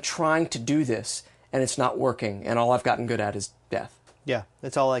know, I'm trying to do this, and it's not working, and all I've gotten good at is death. Yeah,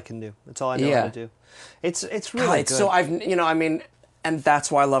 that's all I can do. That's all I know how to do. It's really good. So and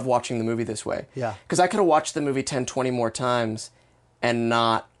that's why I love watching the movie this way. Yeah. Because I could have watched the movie 10, 20 more times and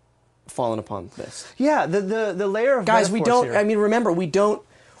not fallen upon this. Yeah, the layer of guys, we don't, here. Remember, we don't,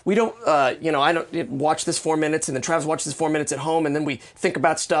 I don't watch this 4 minutes and then Travis watches this 4 minutes at home and then we think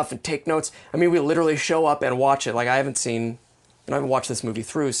about stuff and take notes. We literally show up and watch it. Like, I haven't watched this movie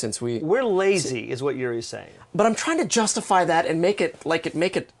through since We're lazy, is what Yuri's saying. But I'm trying to justify that and make it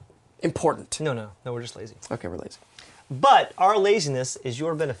important. No, we're just lazy. Okay, we're lazy. But our laziness is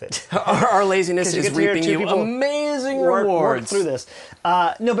your benefit. our laziness is reaping you amazing rewards. Work through this.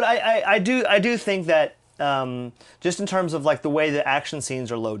 No, but I do think that just in terms of like the way the action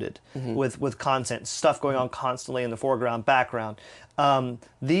scenes are loaded with content, stuff going on constantly in the foreground, background,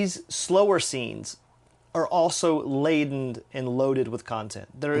 these slower scenes are also laden and loaded with content.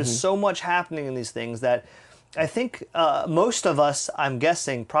 There is so much happening in these things that I think most of us, I'm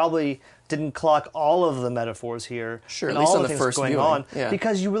guessing, probably didn't clock all of the metaphors here. Sure, and at least all on the the things first going viewing. on, Yeah.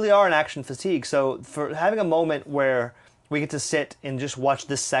 because you really are in action fatigue. So for having a moment where we get to sit and just watch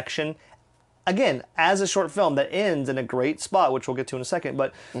this section, again, as a short film that ends in a great spot, which we'll get to in a second,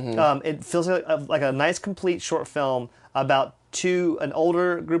 but it feels like a nice, complete short film about an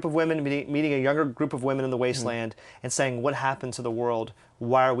older group of women meeting a younger group of women in the wasteland and saying, what happened to the world?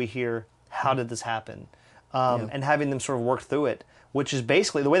 Why are we here? How did this happen? And having them sort of work through it, which is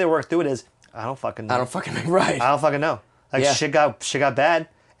basically, the way they work through it is, I don't fucking know. Right. I don't fucking know. Like, shit got bad,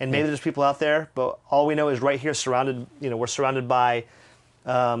 And maybe there's people out there, but all we know is right here, we're surrounded by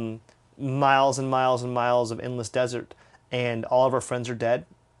miles and miles and miles of endless desert, and all of our friends are dead,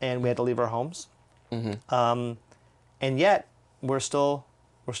 and we had to leave our homes. And yet, we're still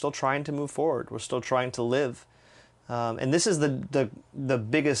trying to move forward. We're still trying to live. And this is the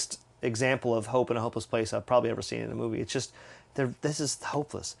biggest example of hope in a hopeless place I've probably ever seen in a movie. It's just, this is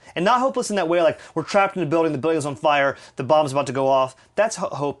hopeless. And not hopeless in that way, like, we're trapped in a building, the building's on fire, the bomb's about to go off. That's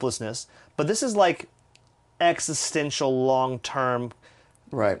hopelessness. But this is like existential, long-term,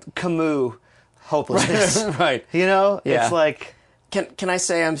 Right. Camus hopelessness. Right. You know? Yeah. It's like... Can I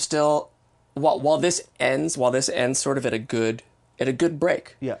say I'm still, while this ends sort of at a good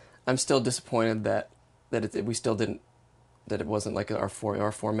break. Yeah. I'm still disappointed that we still didn't, that it wasn't like our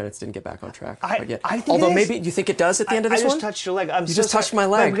 4 minutes didn't get back on track. I think although it is. maybe you think it does at the end of this I one. just touched your leg. You just touched my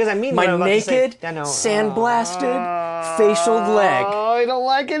leg. No, because I mean my what I'm about to say. naked, I know. sandblasted, facial leg. Oh, I don't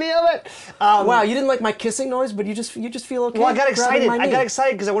like any of it. Wow, you didn't like my kissing noise, but you just feel okay. Well, I got grabbing excited. my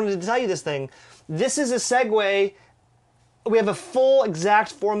knee. Because I wanted to tell you this thing. This is a segue. We have a full,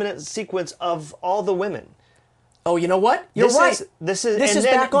 exact 4-minute sequence of all the women. Oh, you know what? You're right. This is and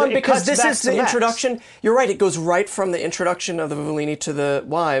then back on it because cuts this back is to the Max. introduction. You're right. It goes right from the introduction of the Vivellini to the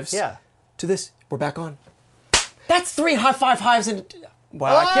wives. Yeah. To this. We're back on. That's 3 high five hives and.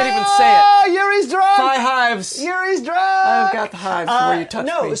 Wow, I can't even say it. Oh, Yuri's drunk. 5 hives. Yuri's drunk. I've got the hives where you touch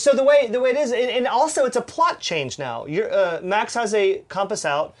me. No, so the way it is, and also it's a plot change now. Max has a compass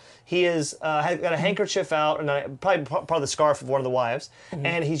out. He has got a handkerchief out, and probably part of the scarf of one of the wives,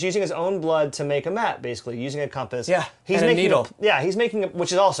 and he's using his own blood to make a map, basically using a compass. Yeah, he's and a making needle. He's making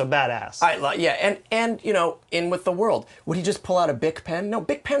which is also badass. And you know, in with the world, would he just pull out a Bic pen? No,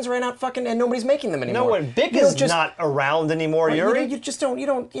 Bic pens ran out fucking, and nobody's making them anymore. No, when Bic You is don't just, not around anymore, Yuri. You just don't. You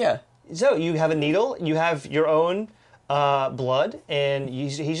don't. Yeah. So you have a needle, you have your own blood, and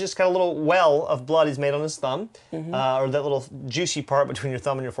he's just got a little well of blood he's made on his thumb, or that little juicy part between your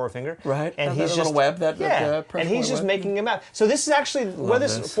thumb and your forefinger. Right. And That he's little just web, that and he's just web. making a map. So this is actually where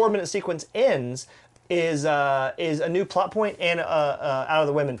this this. 4-minute sequence ends. Is a new plot point and out of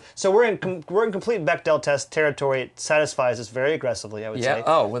the women. So we're in complete Bechdel test territory. It satisfies us very aggressively, I would say. Yeah.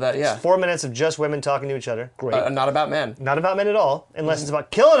 Oh, without. Yeah. 4 minutes of just women talking to each other. Great. Not about men. Not about men at all, unless it's about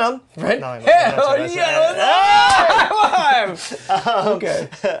killing them. Right? No, Hell yeah! Okay.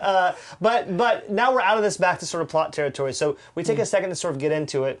 But now we're out of this back to sort of plot territory. So we take a second to sort of get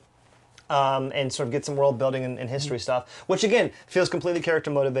into it. And sort of get some world building and history stuff, which again feels completely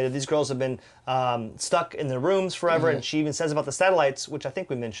character motivated. These girls have been stuck in their rooms forever, and she even says about the satellites, which I think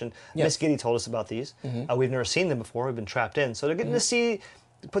we mentioned. Miss Giddy told us about these. We've never seen them before. We've been trapped in, so they're getting to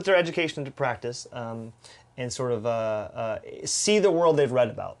put their education into practice, and sort of see the world they've read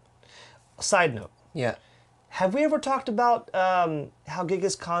about. Side note: Yeah. have we ever talked about how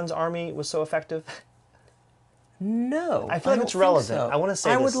Genghis Khan's army was so effective? No, I feel like don't it's think relevant. so. I want to say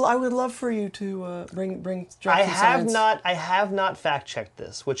I this. would love for you to drop I some science. have not fact checked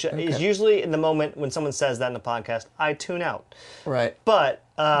this, which is usually in the moment when someone says that in a podcast, I tune out. Right. But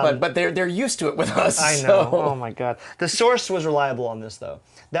But they're used to it with us. I know. Oh my God. The source was reliable on this though.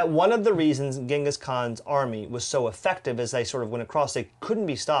 That one of the reasons Genghis Khan's army was so effective as they sort of went across, they couldn't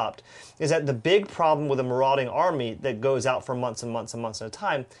be stopped, is that the big problem with a marauding army that goes out for months and months and months at a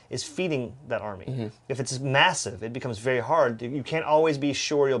time is feeding that army. If it's massive, it becomes very hard. You can't always be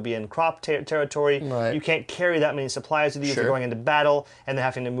sure you'll be in crop territory. Right. You can't carry that many supplies with you if you're going into battle and then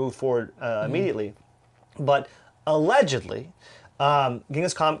having to move forward immediately. But allegedly,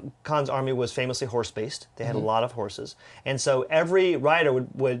 Genghis Khan's army was famously horse-based. They had a lot of horses. And so every rider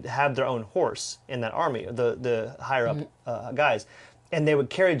would have their own horse in that army, the higher-up guys. And they would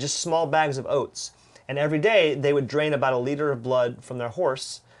carry just small bags of oats. And every day, they would drain about 1 liter of blood from their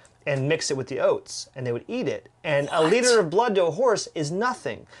horse and mix it with the oats, and they would eat it. And 1 liter of blood to a horse is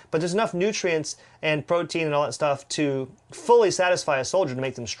nothing, but there's enough nutrients and protein and all that stuff to fully satisfy a soldier to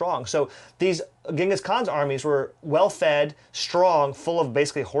make them strong. So these Genghis Khan's armies were well-fed, strong, full of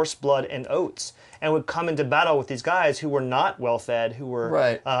basically horse blood and oats, and would come into battle with these guys who were not well-fed, who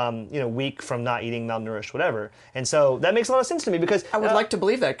were weak from not eating, malnourished, whatever. And so that makes a lot of sense to me because I would like to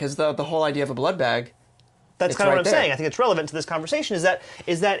believe that because the whole idea of a blood bag. that's It's kind of right what I'm there. saying. I think it's relevant to this conversation. Is that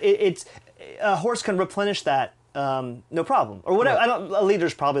it's a horse can replenish that no problem or whatever. Right. A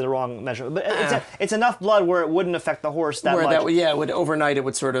liter's probably the wrong measure, but it's enough blood where it wouldn't affect the horse that Where much. that would overnight it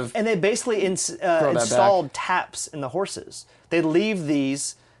would sort of. And they basically installed taps in the horses. They'd leave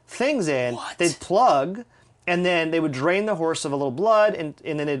these things in. What? They'd plug, and then they would drain the horse of a little blood, and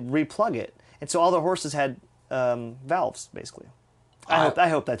then they'd replug it. And so all the horses had valves basically. I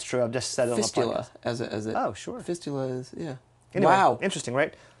hope that's true. I've just said it on the Fistula podcast. as it. Oh, sure. Fistula is Anyway, wow. interesting,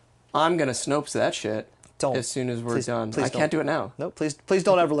 right? I'm gonna Snopes that shit. Don't. As soon as we're Please- done. please I can't do it now. No, please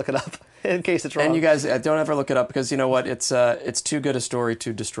don't ever look it up in case it's wrong. And you guys don't ever look it up because you know what? It's too good a story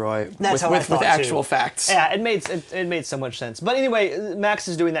to destroy That's how I with thought, actual too. facts. Yeah, it made so much sense. But anyway, Max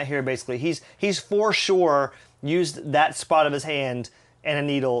is doing that here basically. He's for sure used that spot of his hand and a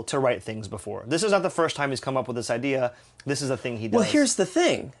needle to write things before. This is not the first time he's come up with this idea. This is a thing he does. Well, here's the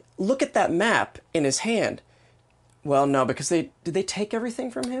thing. Look at that map in his hand. Well, no, because did they take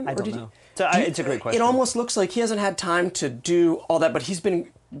everything from him? I Or don't did know. It's a great question. It almost looks like he hasn't had time to do all that, but he's been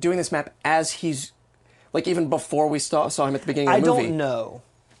doing this map as he's, like even before we saw him at the beginning of the movie. I don't know.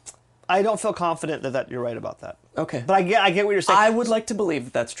 I don't feel confident that you're right about that. Okay. But I get what you're saying. I would like to believe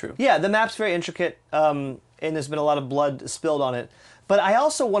that that's true. Yeah, the map's very intricate, and there's been a lot of blood spilled on it. But I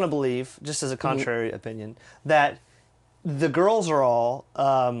also want to believe, just as a contrary opinion, that the girls are all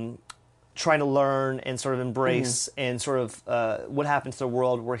trying to learn and sort of embrace and sort of what happens to the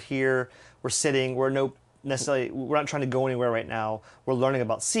world. We're here, we're sitting, we're not trying to go anywhere right now. We're learning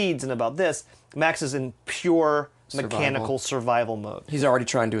about seeds and about this. Max is in pure mechanical survival mode. He's already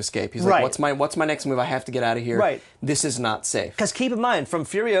trying to escape. He's Right. like, what's my next move? I have to get out of here. Right. This is not safe. Because keep in mind, from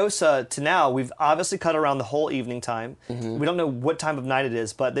Furiosa to now, we've obviously cut around the whole evening time. We don't know what time of night it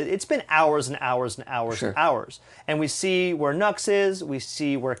is, but it's been hours and hours and hours Sure. and hours. And we see where Nux is. We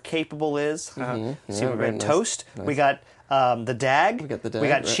see where Capable is. We see Yeah, we very got nice. Toast. Nice. We got the Dag. We got the Dag, We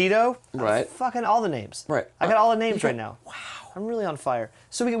got right. Cheeto. Right. Fucking all the names. Right. I got all the names right now. Wow. I'm really on fire.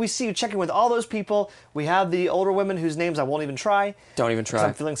 So we see you checking with all those people. We have the older women whose names I won't even try. Don't even 'Cause try.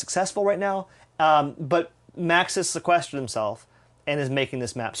 I'm feeling successful right now. But Max has sequestered himself and is making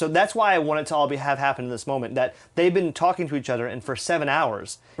this map. So that's why I want it to all have happened in this moment. That they've been talking to each other, and for 7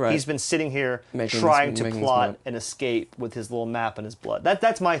 hours, Right. he's been sitting here Making trying this- to making this plot map. an escape with his little map and his blood.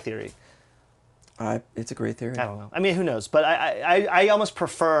 That's my theory. It's a great theory. I don't know. I mean, who knows? But I almost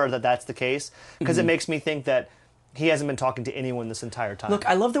prefer that that's the case because it makes me think that he hasn't been talking to anyone this entire time. Look,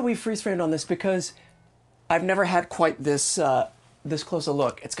 I love that we freeze framed on this because I've never had quite this this close a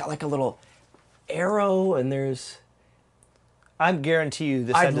look. It's got like a little arrow, and there's. I guarantee you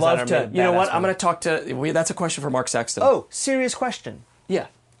this I'd set love designer to. made You know badass what? I'm one. going to talk to. That's a question for Mark Sexton. Oh, serious question. yeah.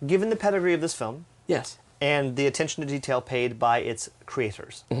 Given the pedigree of this film Yes. and the attention to detail paid by its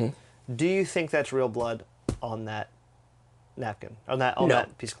creators, Mm-hmm. do you think that's real blood on that napkin, on that No.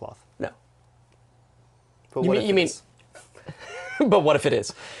 piece of cloth? No. But You what mean? if You it mean? is? But what if it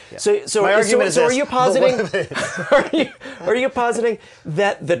is? So My so argument is so are this, you but positing? what if it are you positing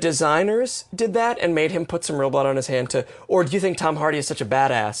that the designers did that and made him put some real blood on his hand to, or do you think Tom Hardy is such a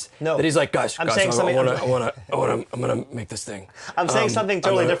badass No. that he's like, guys, I'm guys, saying something- I'm gonna make this thing. I'm saying something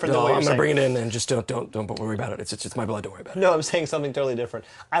totally different than what you're I'm gonna saying. bring it in and just don't worry about it. It's my blood. Don't worry about it. No, I'm saying something totally different.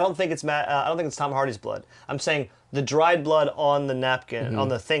 I don't think it's I don't think it's Tom Hardy's blood. I'm saying the dried blood on the napkin, on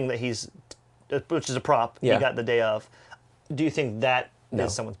the thing that which is a prop Yeah. he got the day of. Do you think that No.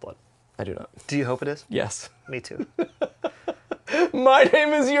 is someone's blood? I do not. Do you hope it is? Yes. Me too. My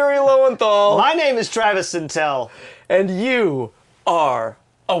name is Yuri Lowenthal, My name is Travis Sintel. and you are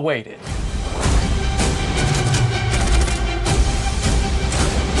awaited.